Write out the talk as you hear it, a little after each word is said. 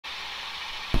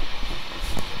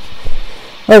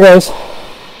Hi guys,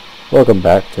 welcome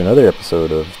back to another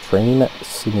episode of Train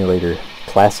Simulator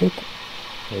Classic,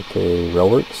 aka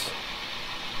Railworks.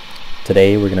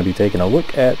 Today we're going to be taking a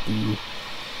look at the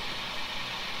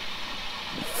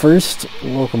first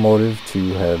locomotive to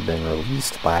have been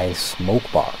released by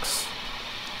Smokebox.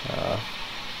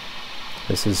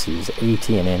 This is his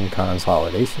AT&N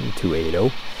Consolidation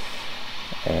 280,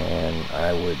 and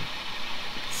I would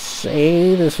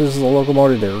say this was the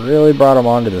locomotive that really brought him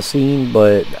onto the scene,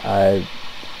 but I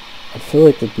feel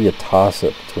like there'd be a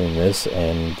toss-up between this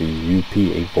and the UP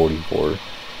 844.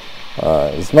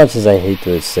 As much as I hate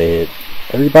to say it,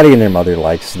 everybody and their mother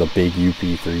likes the big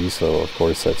UP3, so of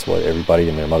course that's what everybody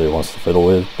and their mother wants to fiddle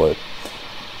with, but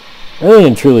really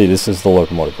and truly this is the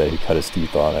locomotive that he cut his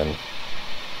teeth on, and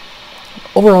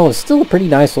overall it's still a pretty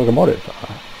nice locomotive.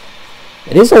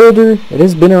 It is older, it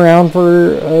has been around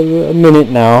for a minute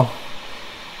now.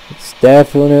 It's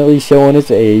definitely showing its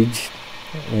age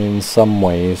in some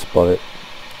ways, but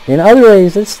in other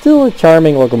ways it's still a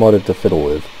charming locomotive to fiddle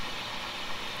with.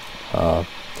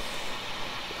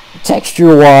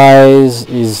 Texture wise,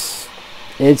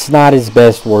 it's not his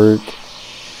best work.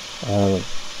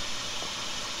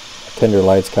 Tender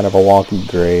light's kind of a wonky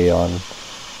gray on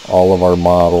all of our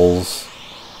models.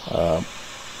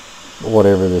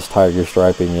 Whatever this tiger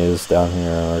striping is down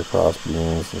here on our cross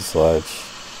beams and such,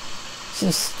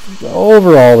 just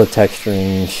overall the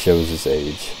texturing shows its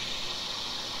age.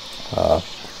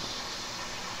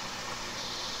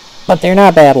 But they're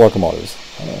not bad locomotives.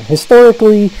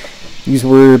 Historically, these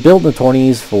were built in the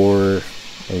 20s for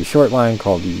a short line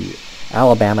called the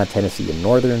Alabama, Tennessee, and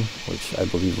Northern, which I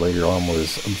believe later on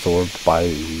was absorbed by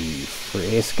the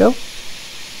Fresco.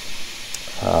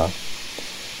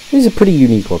 These are pretty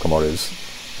unique locomotives.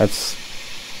 That's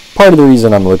part of the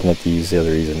reason I'm looking at these. The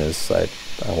other reason is I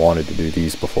wanted to do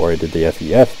these before I did the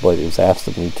FEF, but it was asked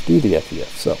of me to do the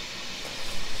FEF. So,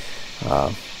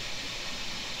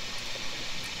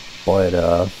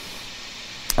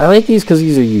 I like these because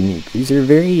these are unique. These are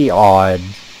very odd.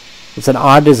 It's an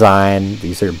odd design.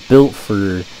 These are built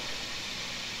for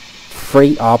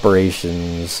freight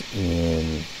operations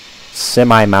in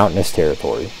semi-mountainous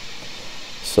territory.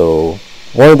 So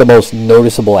one of the most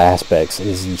noticeable aspects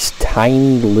is these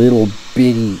tiny little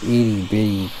bitty itty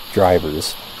bitty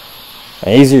drivers.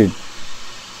 And these are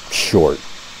short.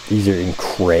 These are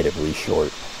incredibly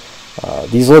short.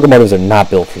 These locomotives are not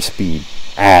built for speed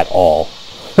at all.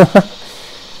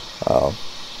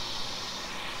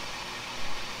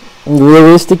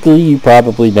 Realistically, you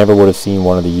probably never would have seen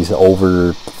one of these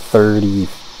over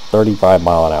 35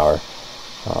 mile an hour.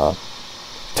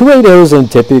 280s in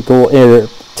typical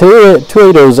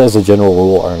 280s as a general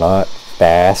rule are not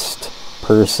fast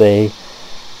per se.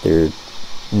 They're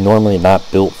normally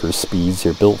not built for speeds,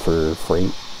 they're built for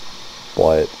freight.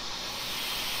 But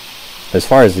as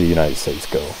far as the United States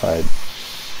go, I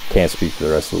can't speak for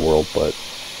the rest of the world, but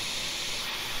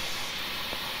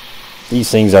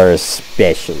these things are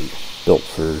especially built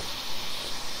for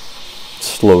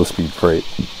slow speed freight.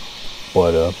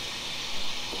 But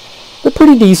they're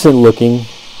pretty decent looking.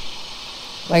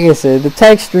 Like I said, the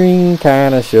texturing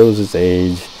kind of shows its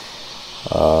age.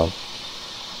 But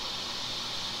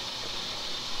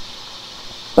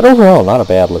overall, not a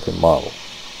bad looking model.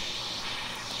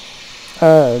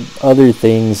 Other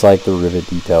things like the rivet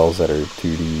details that are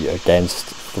 2D against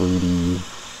 3D.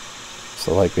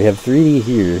 So like we have 3D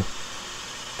here,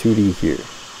 2D here.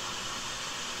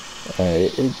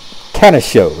 It kind of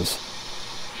shows.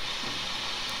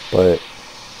 But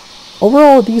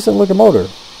overall, a decent looking motor.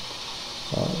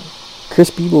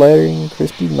 Crispy lettering,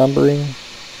 crispy numbering.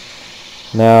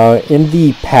 Now in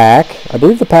the pack, I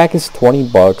believe the pack is $20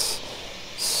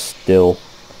 still.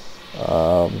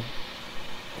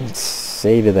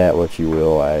 Say to that what you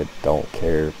will, I don't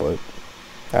care, but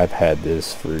I've had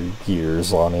this for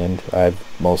years on end. I've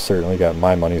most certainly got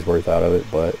my money's worth out of it,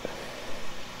 but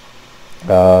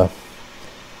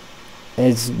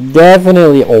it's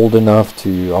definitely old enough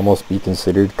to almost be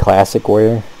considered classic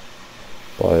wear,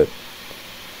 but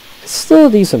it's still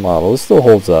a decent model. It still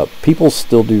holds up. People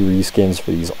still do reskins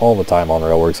for these all the time on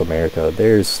Railworks America.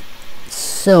 There's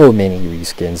so many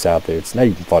reskins out there, it's not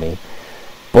even funny.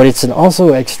 But it's an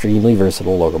also extremely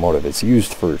versatile locomotive. It's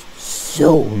used for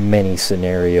so many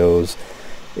scenarios.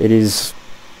 It's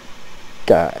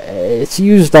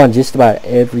used on just about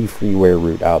every freeware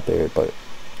route out there. But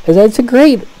it's a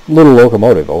great little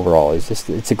locomotive overall.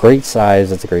 It's a great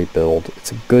size. It's a great build.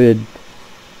 It's a good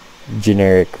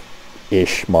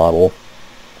generic-ish model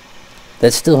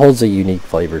that still holds a unique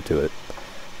flavor to it.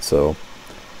 So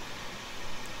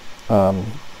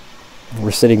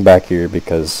we're sitting back here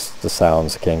because the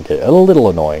sounds can get a little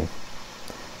annoying.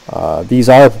 These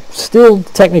are still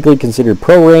technically considered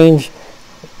pro range.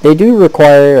 They do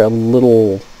require a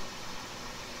little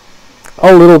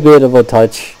bit of a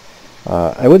touch.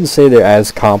 I wouldn't say they're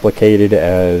as complicated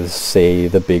as, say,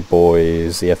 the big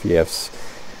boys, the FEFs.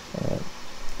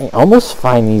 I almost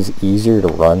find these easier to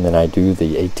run than I do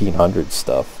the 1800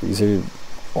 stuff. These are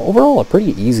overall a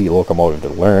pretty easy locomotive to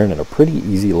learn and a pretty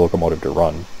easy locomotive to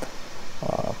run.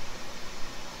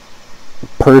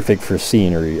 Perfect for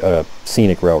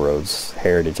scenic railroads,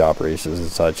 heritage operations and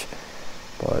such.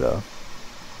 But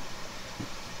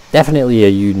definitely a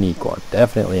unique one.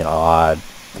 Definitely an odd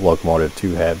locomotive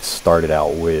to have started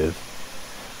out with.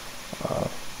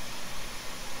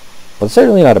 But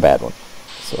certainly not a bad one.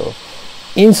 So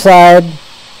inside,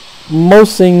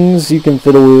 most things you can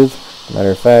fiddle with.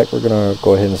 Matter of fact, we're gonna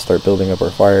go ahead and start building up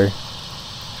our fire.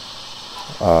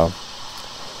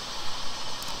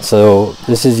 So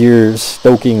this is your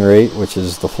stoking rate, which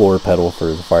is the floor pedal for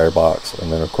the firebox,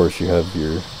 and then of course you have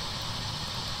your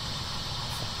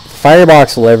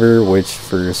firebox lever, which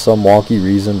for some wonky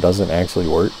reason doesn't actually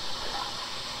work.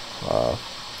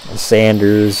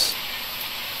 Sanders,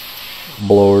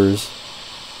 blowers,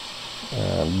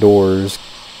 doors,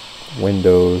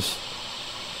 windows,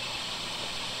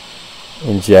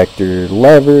 injector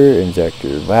lever,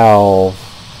 injector valve,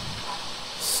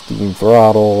 steam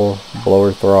throttle,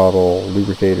 blower throttle,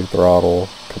 lubricator throttle,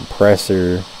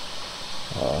 compressor,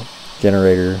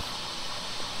 generator,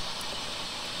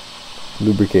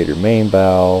 lubricator main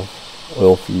valve,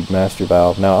 oil feed master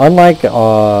valve. Now, unlike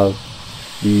the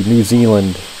New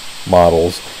Zealand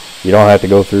models, you don't have to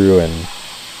go through and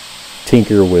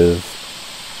tinker with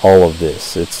all of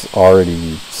this. It's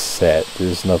already set.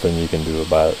 There's nothing you can do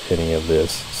about any of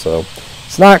this. So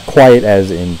it's not quite as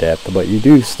in-depth, but you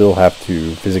do still have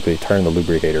to physically turn the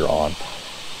lubricator on.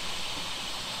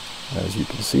 As you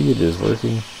can see, it is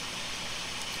working.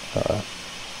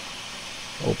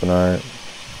 Open our...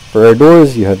 For our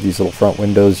doors, you have these little front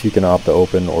windows you can opt to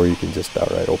open, or you can just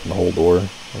outright open the whole door.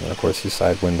 And then of course your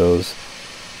side windows.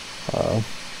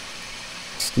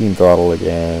 Steam throttle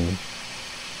again.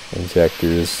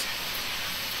 Injectors.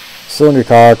 Cylinder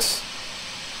cocks.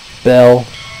 Bell.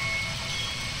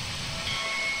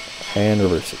 And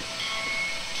reverse it.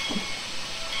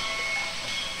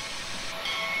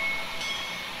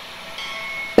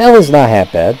 Bell is not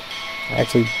half bad. I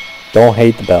actually don't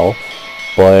hate the bell,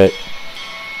 but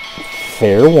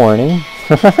fair warning,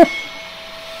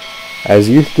 as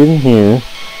you can hear,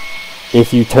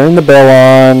 if you turn the bell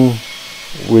on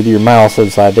with your mouse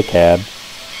inside the cab,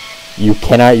 you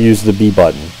cannot use the B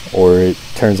button, or it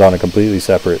turns on a completely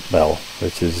separate bell,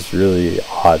 which is really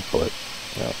odd, but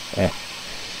you know,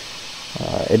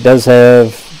 it does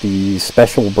have the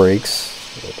special brakes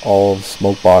that all of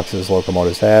Smokebox's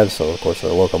locomotives have. So of course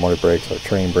our locomotive brakes, our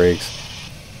train brakes.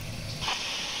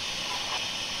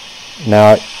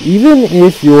 Now, even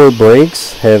if your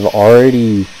brakes have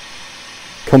already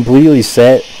completely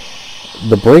set,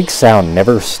 the brake sound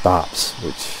never stops,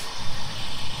 which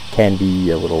can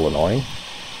be a little annoying.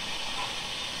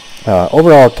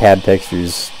 Overall, cab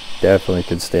textures definitely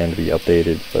could stand to be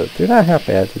updated, but they're not half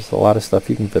bad. There's a lot of stuff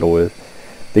you can fiddle with.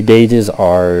 The gauges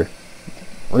are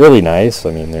really nice.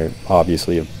 I mean, they're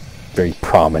obviously a very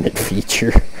prominent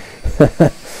feature.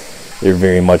 They're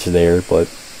very much there, but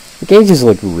the gauges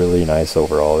look really nice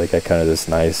overall. They got kind of this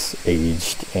nice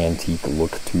aged antique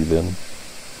look to them.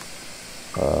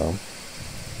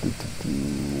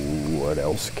 What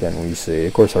else can we say?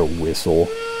 Of course, our whistle.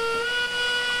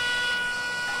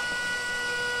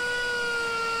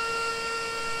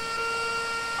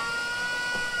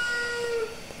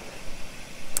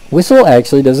 Whistle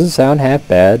actually doesn't sound half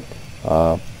bad.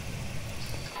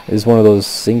 It's one of those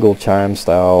single chime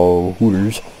style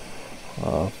hooters.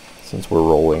 Since we're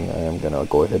rolling, I am gonna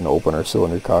go ahead and open our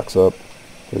cylinder cocks up,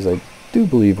 because I do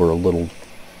believe we're a little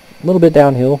bit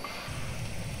downhill.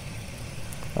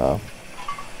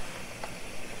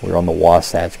 We're on the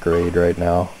Wasatch grade right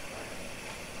now.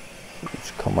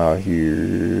 Let's come out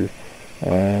here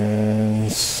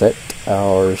and set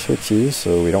our switches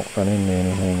so we don't run into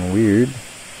anything weird.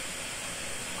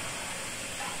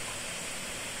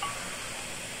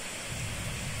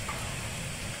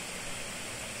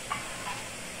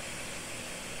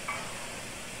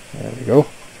 There we go.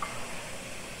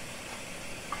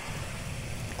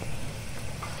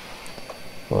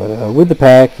 But with the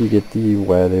pack, you get the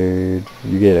weathered,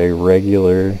 you get a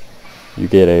regular, you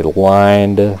get a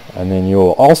lined, and then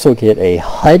you'll also get a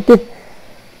HUD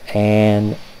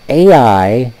and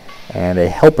AI and a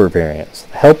helper variant.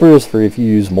 The helper is for if you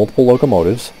use multiple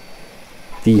locomotives.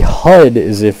 The HUD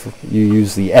is if you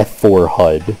use the F4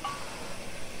 HUD.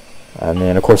 And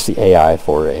then, of course, the AI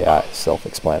for AI is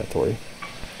self-explanatory.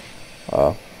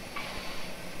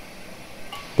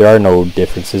 There are no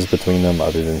differences between them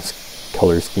other than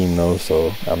color scheme, though,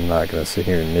 so I'm not going to sit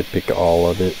here and nitpick all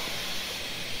of it.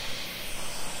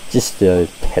 Just a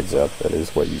heads up, that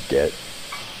is what you get.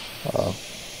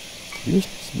 You're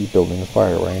supposed to be building a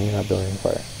fire. Why are you not building a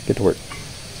fire? Get to work.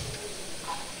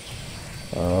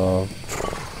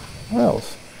 What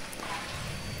else?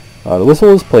 The whistle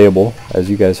is playable, as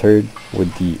you guys heard,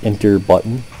 with the enter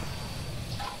button.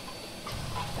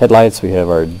 Headlights, we have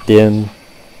our dim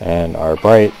and our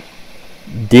bright.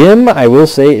 Dim, I will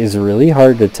say, is really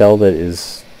hard to tell that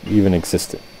is even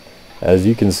existent. As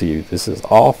you can see, this is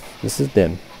off, this is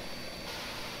dim.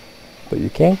 But you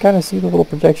can kind of see the little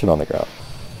projection on the ground,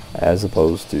 as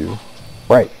opposed to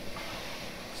bright.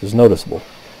 This is noticeable.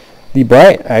 The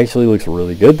bright actually looks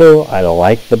really good, though. I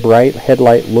like the bright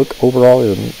headlight look overall.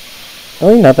 There's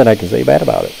really nothing I can say bad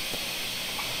about it.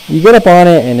 You get up on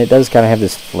it, and it does kind of have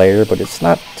this flare, but it's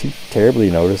not too terribly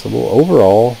noticeable.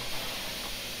 Overall,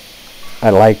 I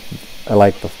like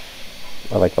the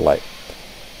light.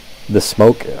 The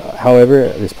smoke, however,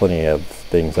 there's plenty of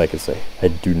things I could say. I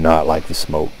do not like the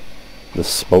smoke. The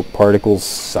smoke particles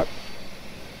suck.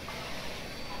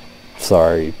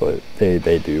 Sorry, but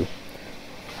they do.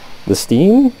 The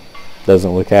steam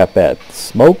doesn't look half bad. The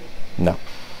smoke, no.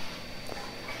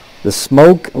 The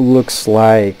smoke looks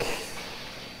like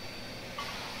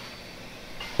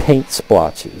paint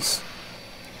splotches.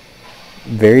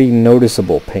 Very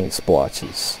noticeable paint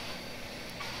splotches.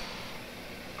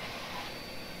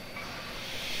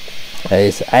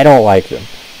 I don't like them.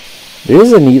 There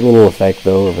is a neat little effect,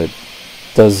 though, of it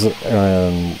does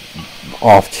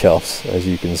off shelves. As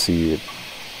you can see, it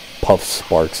puffs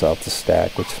sparks off the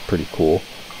stack, which is pretty cool.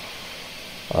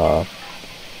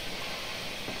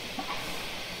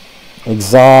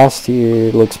 Exhaust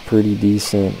here looks pretty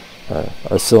decent.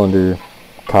 Our cylinder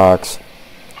cocks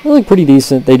really pretty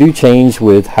decent. They do change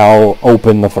with how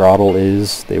open the throttle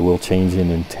is. They will change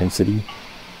in intensity.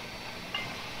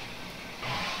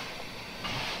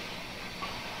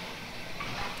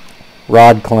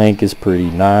 Rod clank is pretty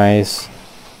nice.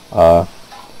 Your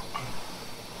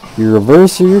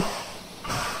reverser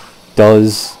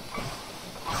does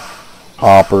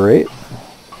operate,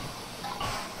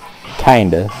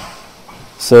 kinda.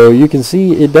 So you can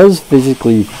see it does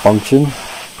physically function.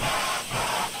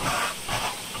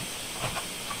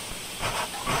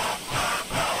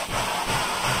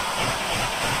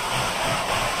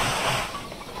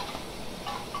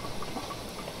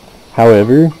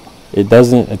 However, it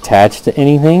doesn't attach to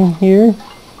anything here,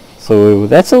 so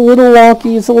that's a little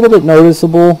wonky. It's a little bit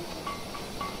noticeable.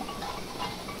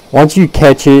 Once you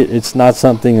catch it, it's not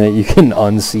something that you can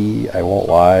unsee, I won't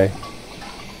lie.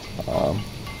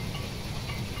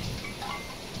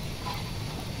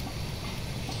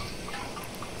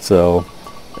 So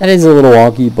that is a little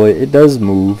wonky, but it does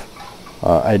move.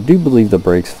 I do believe the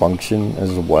brakes function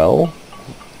as well.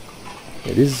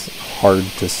 It is hard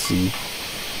to see.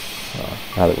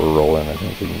 Now that we're rolling, I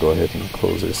think we can go ahead and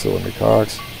close our cylinder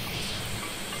cocks.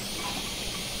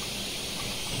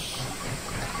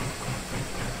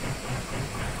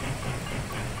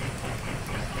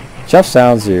 Chuff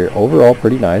sounds here overall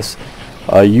pretty nice.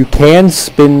 You can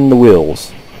spin the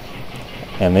wheels,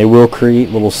 and they will create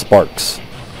little sparks,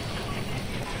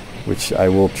 which I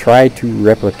will try to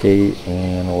replicate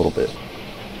in a little bit.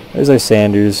 There's our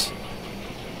sanders,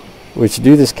 which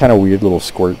do this kind of weird little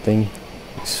squirt thing.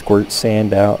 Squirt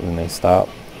sand out and they stop.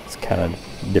 It's kind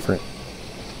of different.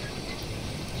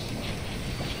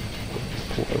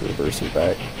 Pull the reverser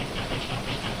back.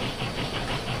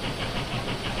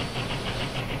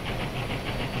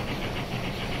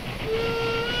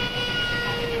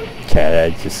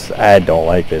 Okay, I don't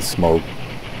like this smoke.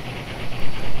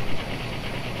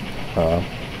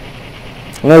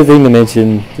 Another thing to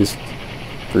mention, just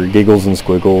for giggles and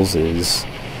squiggles, is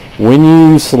when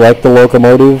you select the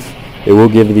locomotive, it will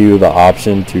give you the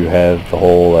option to have the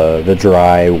whole the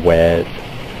dry, wet,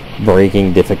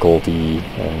 braking difficulty,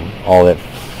 and all that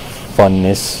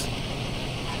funness.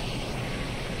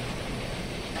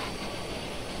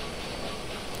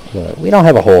 But we don't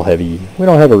have a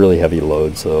really heavy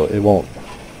load, so it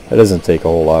doesn't take a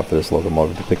whole lot for this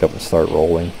locomotive to pick up and start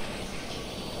rolling.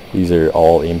 These are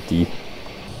all empty.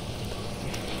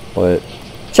 But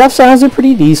chuff sounds are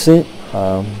pretty decent.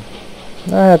 Not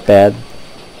that bad.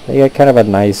 They got kind of a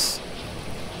nice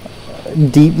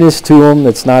deepness to them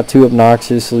that's not too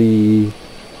obnoxiously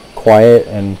quiet,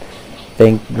 and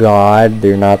thank God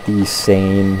they're not the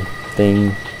same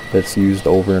thing that's used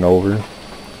over and over.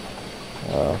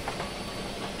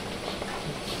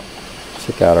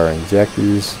 Check out our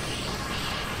injectors.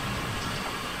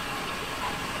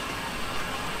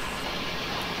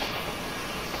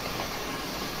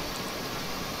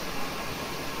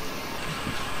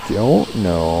 don't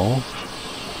know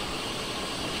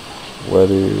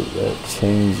whether that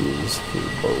changes for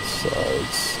both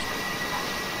sides.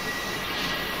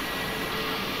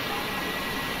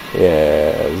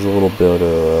 Yeah, there's a little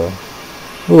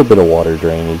bit of water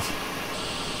drainage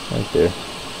right there.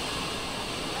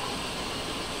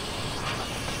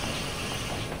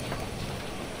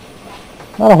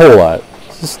 Not a whole lot,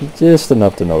 just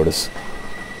enough to notice.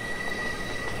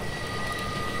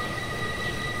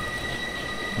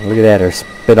 Look at that, our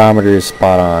speedometer is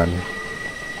spot on.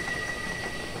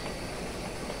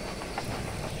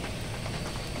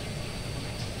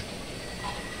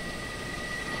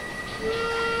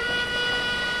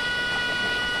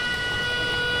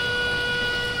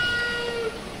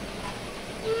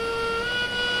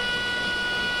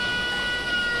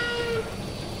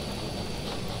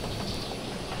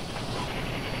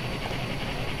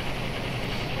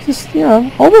 Just, you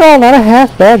know, overall not a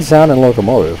half bad sounding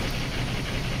locomotive.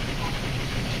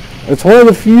 It's one of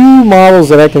the few models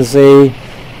that I can say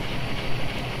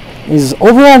is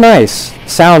overall nice,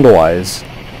 sound-wise.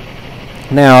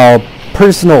 Now,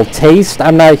 personal taste,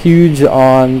 I'm not huge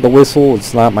on the whistle.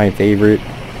 It's not my favorite.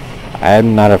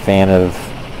 I'm not a fan of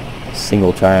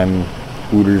single chime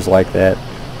hooters like that.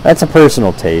 That's a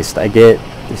personal taste. I get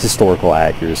historical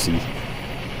accuracy.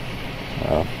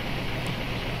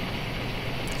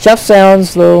 Chef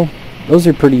sounds, though, those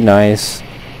are pretty nice.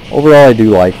 Overall, I do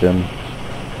like them.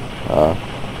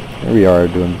 Here we are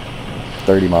doing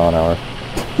 30 mile an hour.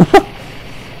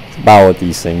 It's about what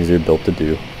these things are built to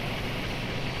do.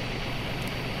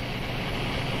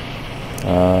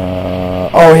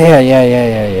 Oh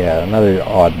yeah. Another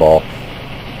oddball.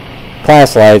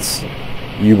 Class lights,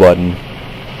 U button.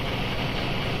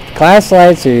 Class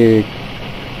lights are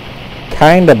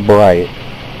kind of bright.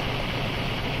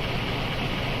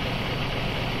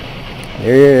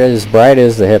 They're as bright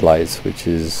as the headlights, which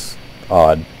is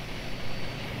odd.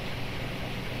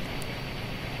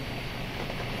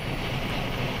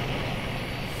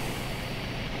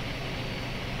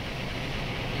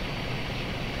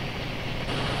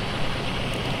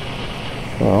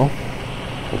 Well,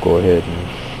 we'll go ahead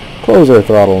and close our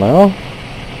throttle now.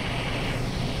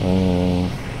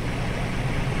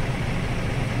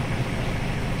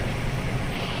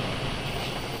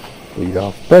 Bleed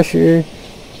off pressure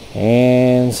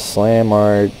and slam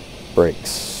our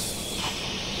brakes.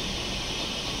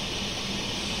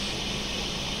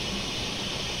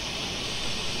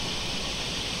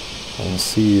 And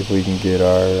see if we can get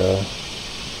our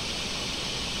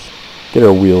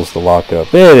wheels to lock up.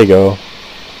 There they go.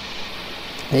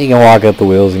 You can lock up the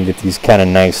wheels and get these kind of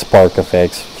nice spark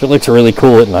effects, which looks really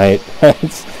cool at night.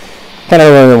 It's kind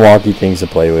of one of the wonky things to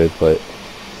play with, but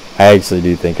I actually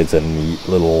do think it's a neat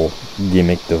little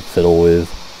gimmick to fiddle with.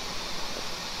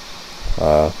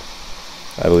 I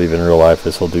believe in real life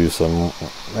this will do some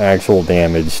actual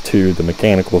damage to the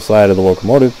mechanical side of the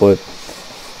locomotive, but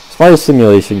as far as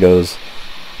simulation goes,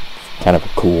 kind of a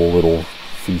cool little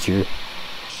feature.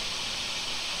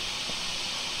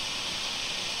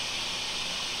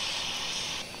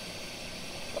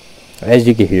 As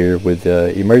you can hear with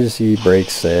the emergency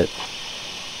brakes set,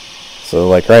 so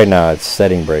like right now it's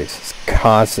setting brakes, it's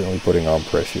constantly putting on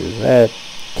pressure. That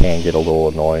can get a little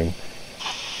annoying.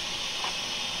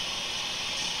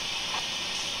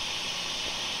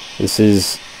 This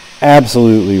is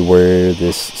absolutely where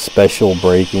this special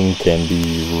braking can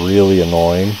be really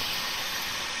annoying.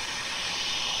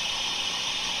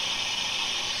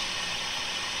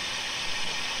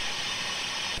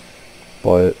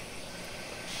 But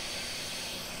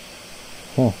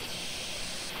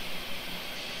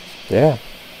yeah,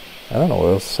 I don't know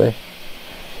what else to say.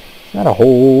 Not a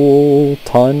whole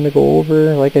ton to go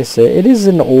over. Like I said, it is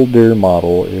an older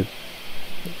model. It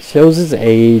shows its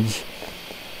age.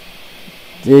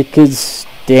 It could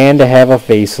stand to have a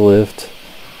facelift,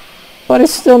 but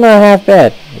it's still not half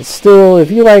bad. It's still,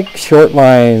 if you like short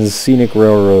lines, scenic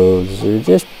railroads, or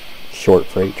just short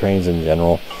freight trains in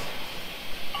general,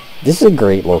 this is a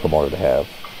great locomotive to have.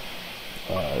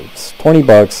 It's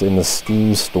 $20 in the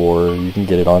Steam store. You can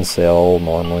get it on sale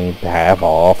normally half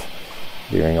off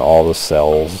during all the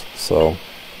sales, so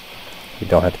you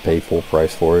don't have to pay full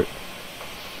price for it.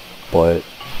 But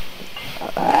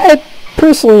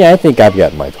personally, I think I've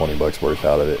gotten my $20 worth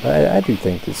out of it. I do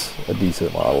think it's a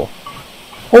decent model.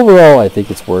 Overall, I think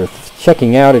it's worth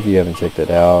checking out if you haven't checked it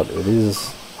out. It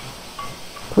is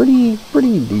pretty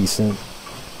decent.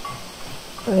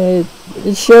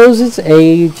 It shows its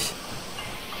age,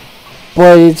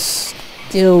 but it's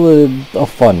still a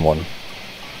fun one.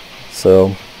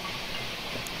 So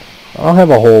I don't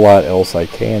have a whole lot else I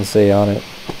can say on it.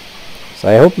 So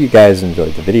I hope you guys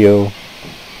enjoyed the video.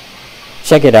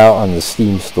 check it out on the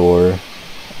Steam store.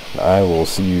 I will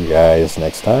see you guys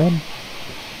next time.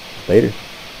 Later.